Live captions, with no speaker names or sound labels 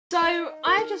So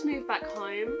I just moved back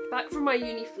home, back from my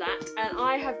uni flat, and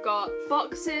I have got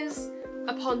boxes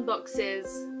upon boxes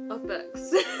of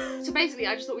books. So basically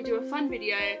I just thought we'd do a fun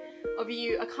video of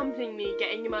you accompanying me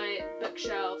getting my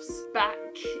bookshelves back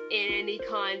in any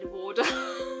kind of order.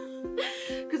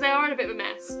 Because they are in a bit of a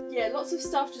mess. Yeah, lots of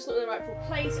stuff just not in the rightful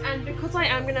place, and because I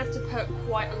am going to have to put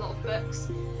quite a lot of books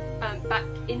back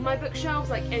in my bookshelves,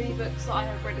 like any books that I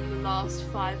have read in the last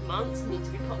 5 months need to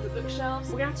be put on the bookshelves.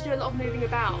 We're going to have to do a lot of moving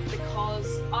about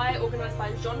because I organise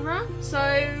by genre,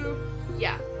 so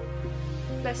yeah,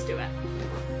 let's do it.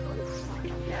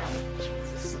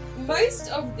 Most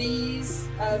of these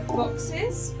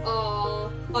boxes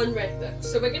are unread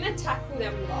books, so we're going to tackle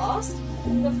them last.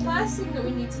 The first thing that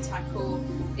we need to tackle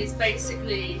is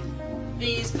basically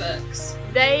these books.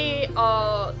 They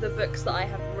are the books that I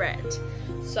have read,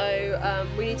 so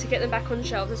we need to get them back on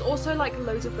shelves. There's also like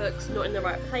loads of books not in the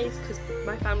right place because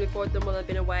my family borrowed them while I've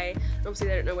been away, and obviously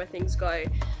they don't know where things go.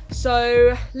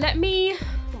 So let me,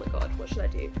 oh my god, what should I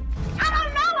do? I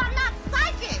don't know, I'm not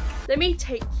psychic! Let me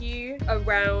take you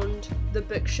around the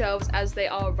bookshelves as they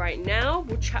are right now.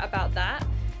 We'll chat about that,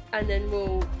 and then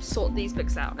we'll sort these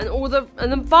books out.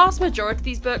 And the vast majority of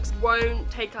these books won't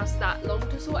take us that long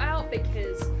to sort out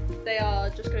because they are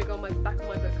just going to go on my back of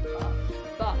my book cart.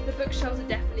 But the bookshelves are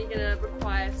definitely going to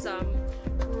require some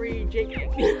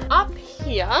rejigging. Up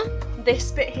here,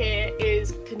 this bit here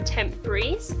is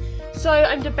contemporaries. So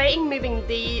I'm debating moving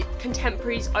the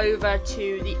contemporaries over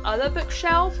to the other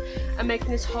bookshelf and making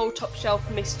this whole top shelf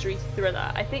mystery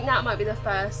thriller. I think that might be the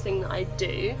first thing that I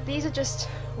do. These are just,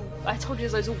 I told you,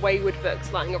 there's loads of wayward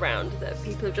books lying around that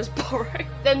people have just borrowed.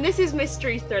 Then this is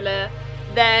mystery thriller.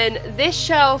 Then this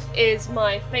shelf is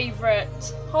my favourite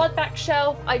hardback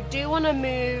shelf. I do want to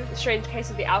move The Strange Case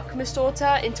of the Alchemist's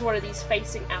Daughter into one of these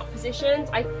facing out positions.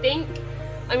 I think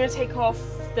I'm going to take off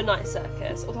The Night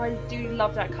Circus, although I do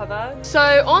love that cover. So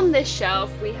on this shelf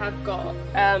we have got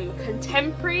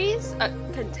contemporaries.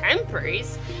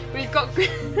 Contemporaries? We've got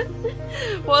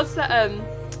what's that? I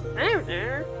don't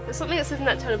know. There's something that says in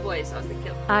that tone of voice I was thinking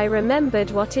of. I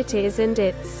remembered what it is, and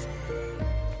it's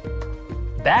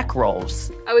back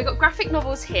rolls. Oh, we've got graphic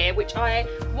novels here, which I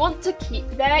want to keep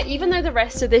there, even though the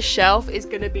rest of this shelf is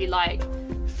going to be like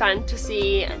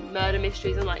fantasy and murder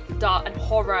mysteries and like dark and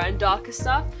horror and darker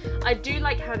stuff. I do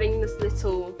like having this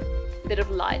little bit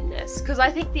of lightness because I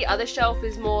think the other shelf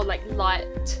is more like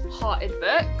light-hearted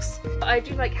books. But I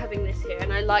do like having this here,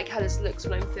 and I like how this looks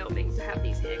when I'm filming to have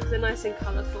these here because they're nice and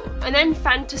colourful. And then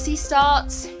fantasy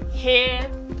starts here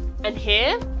and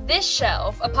here. This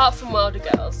shelf, apart from Wilder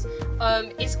Girls,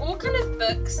 it's all kind of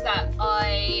books that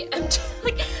I am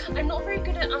like, I'm not very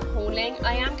good at unhauling.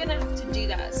 I am gonna have to do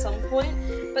that at some point,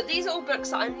 but these are all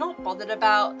books that I'm not bothered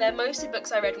about. They're mostly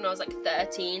books I read when I was like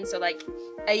 13, so like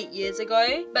 8 years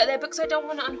ago, but they're books I don't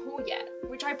want to unhaul yet,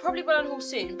 which I probably will unhaul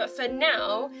soon. But for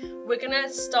now, we're gonna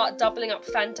start doubling up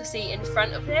fantasy in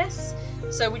front of this.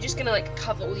 So we're just gonna like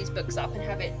cover all these books up and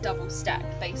have it double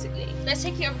stacked basically. Let's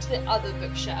take you over to the other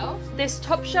bookshelf. This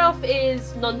top shelf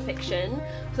is non-fiction,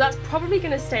 so that's probably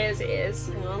gonna stay as it is.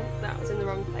 Hang on, that was in the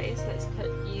wrong place. Let's put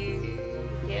you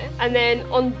here. And then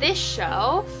on this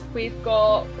shelf, we've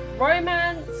got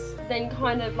romance, then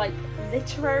kind of like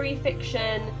literary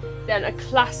fiction, then a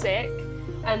classic,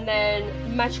 and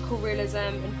then magical realism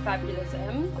and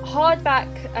fabulism. Hardback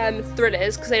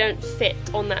thrillers, because they don't fit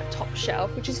on that top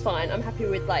shelf, which is fine. I'm happy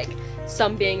with like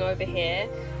some being over here.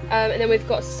 And then we've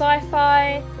got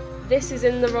sci-fi. This is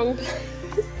in the wrong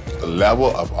place. The level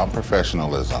of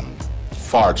unprofessionalism,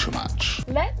 far too much.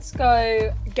 Let's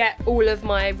go get all of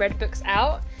my read books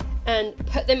out and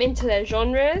put them into their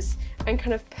genres and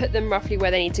kind of put them roughly where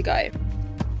they need to go.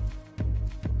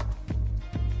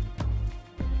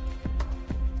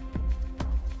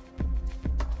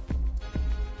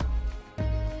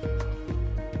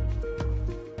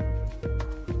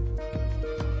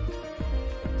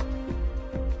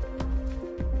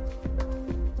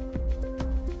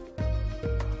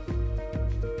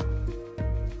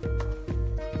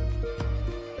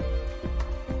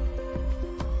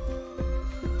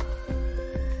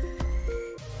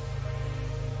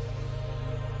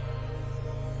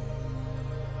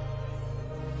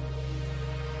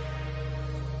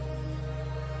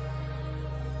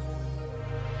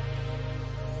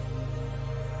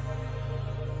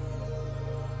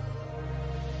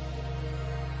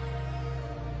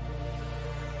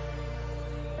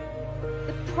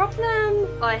 The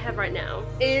problem I have right now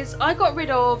is I got rid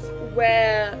of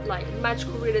where like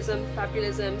magical realism,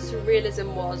 fabulism,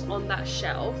 surrealism was on that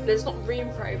shelf. There's not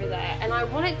room for it over there, and I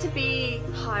want it to be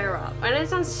higher up. I know it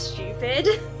sounds stupid.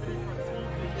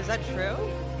 Is that true?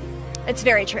 It's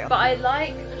very true. But I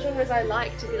like genres I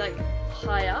like to be like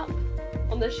high up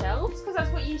on the shelves because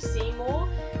that's what you see more.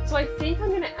 So I think I'm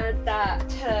going to add that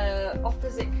to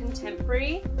opposite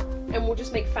contemporary, and we'll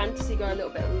just make fantasy go a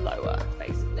little bit lower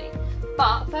basically.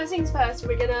 But first things first,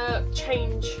 we're gonna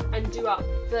change and do up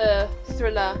the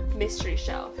thriller mystery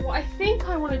shelf. What I think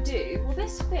I want to do, will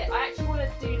this fit? I actually want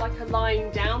to do like a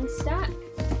lying down stack.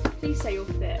 Please say you'll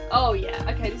fit. Oh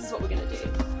yeah, okay, this is what we're gonna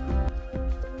do.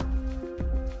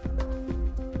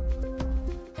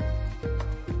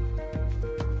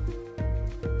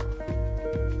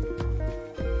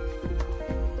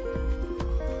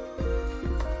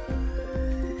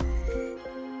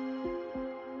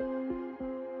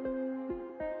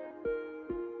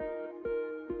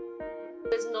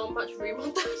 There's not much room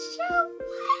on that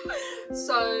shelf,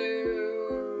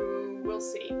 so we'll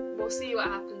see. We'll see what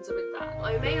happens with that.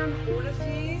 I may unhaul a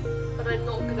few, but I'm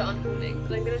not good at unhauling,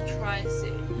 but I'm going to try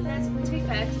soon. To be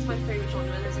fair, because it's my favourite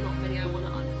genre, there's not many I want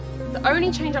to unhaul. The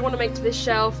only change I want to make to this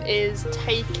shelf is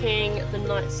taking the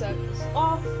Night Circus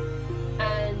off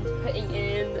and putting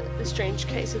in The Strange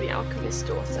Case of the Alchemist's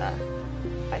Daughter,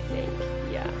 I think,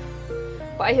 yeah.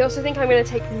 But I also think I'm going to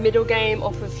take Middle Game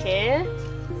off of here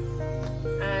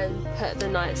and put the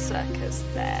Night Circus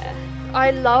there.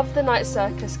 I love the Night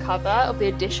Circus cover of the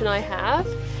edition I have,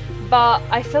 but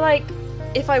I feel like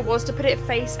if I was to put it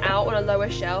face out on a lower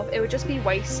shelf, it would just be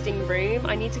wasting room.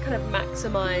 I need to kind of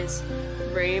maximize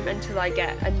room until I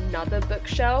get another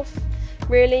bookshelf,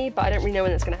 really, but I don't really know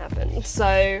when that's going to happen.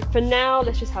 So for now,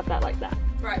 let's just have that like that.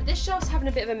 Right, this shelf's having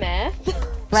a bit of a mare.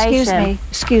 Excuse me,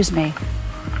 excuse me,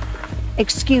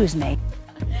 excuse me.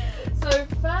 So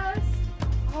first,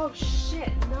 oh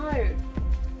shit, no.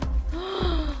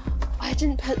 I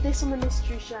didn't put this on the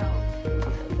mystery shelf.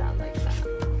 Put that like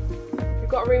that. We've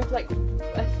got room for like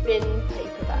a thin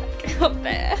paperback up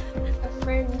there. A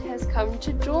friend has come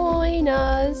to join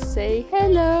us. Say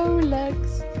hello,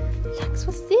 Lux. Lux,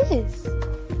 what's this?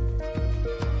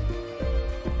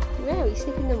 Wow, he's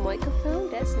sniffing the microphone.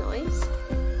 That's nice.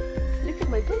 Look at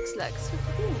my books, Lux.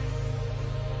 What do you think?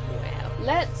 Wow.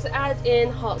 Let's add in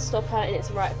Heartstopper in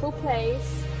its rightful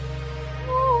place.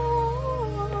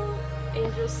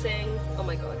 Angel Sing. Oh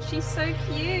my god, she's so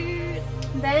cute.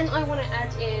 Then I want to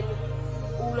add in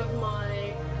all of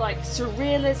my like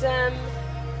surrealism,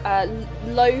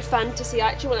 low fantasy. I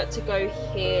actually want it to go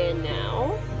here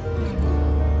now.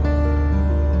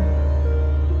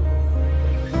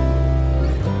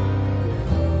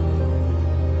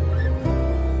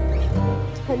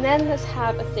 And then let's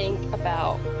have a think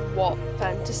about what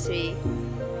fantasy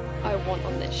I want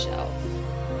on this shelf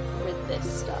with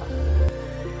this stuff.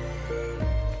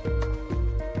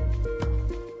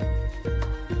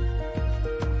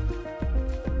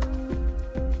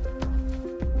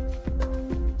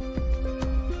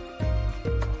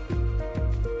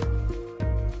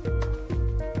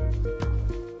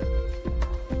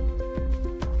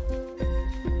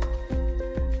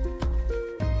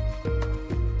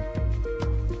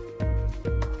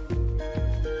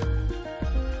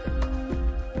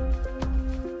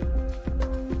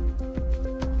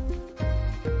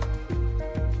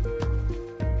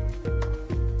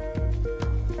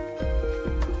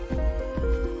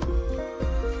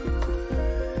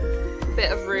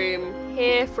 Bit of room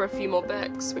here for a few more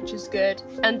books, which is good.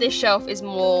 And this shelf is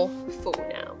more full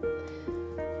now.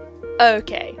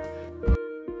 Okay.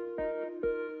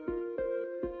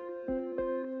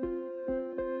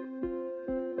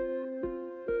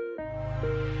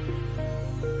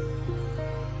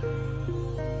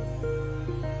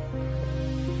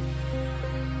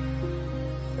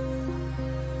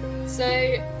 So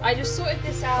I just sorted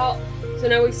this out. So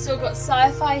now we've still got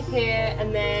sci-fi here,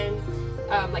 and then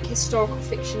like historical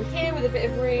fiction here with a bit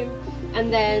of room,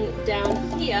 and then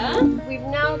down here we've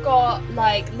now got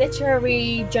like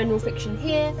literary general fiction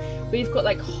here, we've got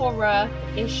like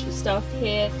horror-ish stuff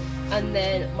here, and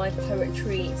then my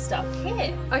poetry stuff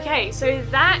here. Okay, so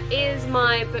that is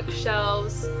my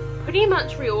bookshelves pretty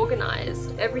much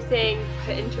reorganized, everything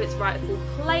put into its rightful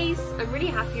place. I'm really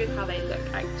happy with how they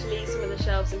look actually. Some of the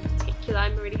shelves in particular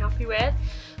I'm really happy with.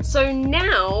 So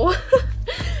now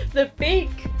the big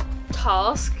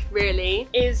task really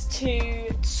is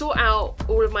to sort out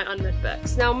all of my unread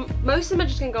books. Now most of them are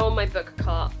just going to go on my book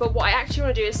cart, but what I actually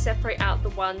want to do is separate out the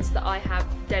ones that I have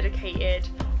dedicated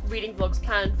reading vlogs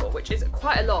planned for, which is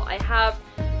quite a lot. I have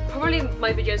probably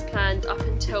my videos planned up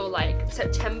until like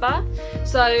September,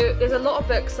 so there's a lot of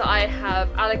books that I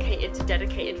have allocated to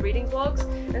dedicated reading vlogs,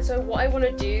 and so what I want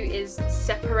to do is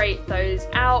separate those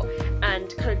out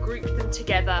and kind of group them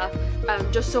together,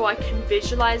 just so I can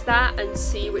visualize that and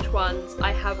see which ones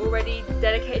I have already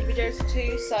dedicated videos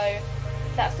to. So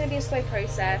that's going to be a slow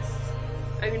process,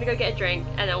 I'm gonna go get a drink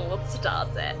and then we'll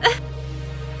start it.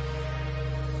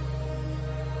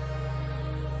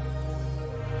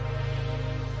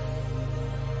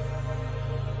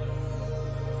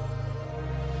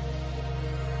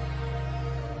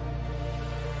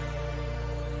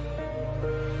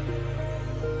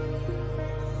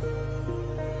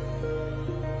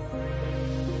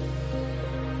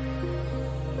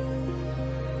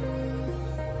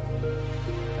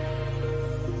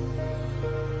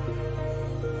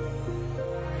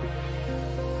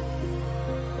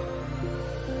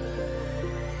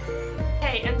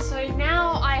 And so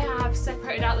now I have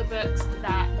separated out the books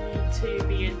that need to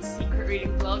be in secret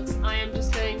reading vlogs. I am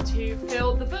just going to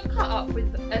fill the book cart up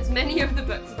with as many of the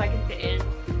books as I can fit in.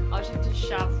 I'll just have to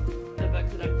shove the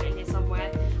books that don't fit in here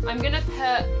somewhere. I'm going to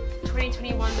put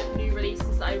 2021 new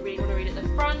releases that I really want to read at the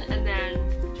front and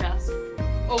then just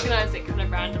organise it kind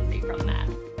of randomly from there.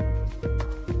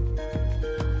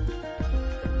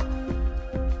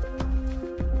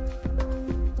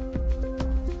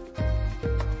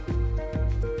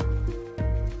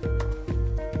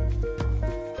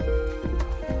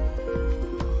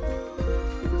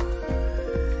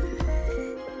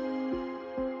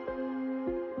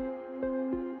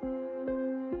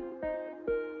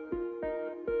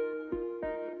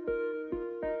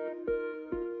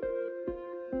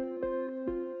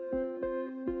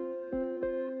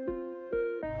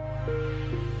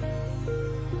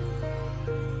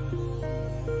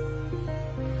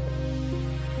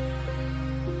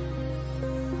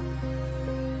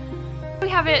 We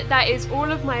have it. That is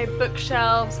all of my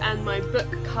bookshelves and my book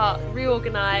cart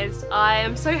reorganized. I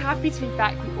am so happy to be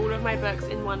back with all of my books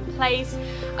in one place.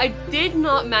 I did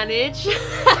not manage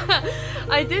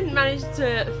I didn't manage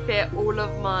to fit all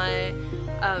of my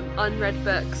unread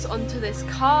books onto this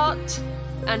cart,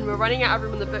 and we're running out of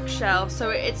room on the bookshelf,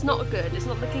 so it's not good. It's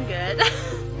not looking good.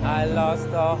 I lost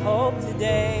all hope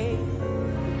today.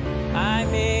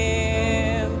 I'm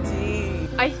empty.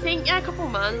 I think in a couple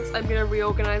months I'm going to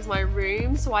reorganize my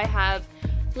room so I have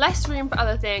less room for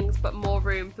other things but more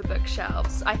room for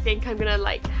bookshelves. I think I'm going to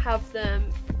like have them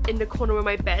in the corner where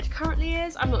my bed currently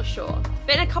is. I'm not sure.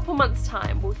 But in a couple months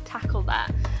time we'll tackle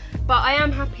that. But I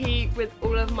am happy with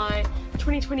all of my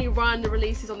 2021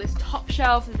 releases on this top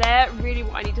shelf. They're really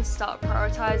what I need to start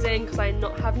prioritizing because I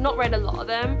have not read a lot of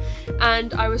them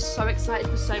and I was so excited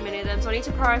for so many of them, so I need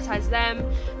to prioritize them.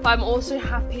 But I'm also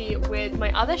happy with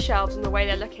my other shelves and the way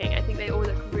they're looking. I think they all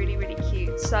look really, really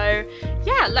cute. So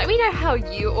yeah, let me know how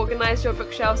you organize your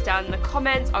bookshelves down in the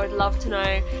comments. I would love to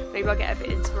know. Maybe I'll get a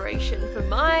bit of inspiration for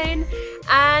mine.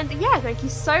 And yeah, thank you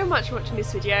so much for watching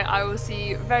this video. I will see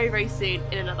you very, very soon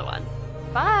in another one.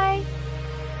 Bye!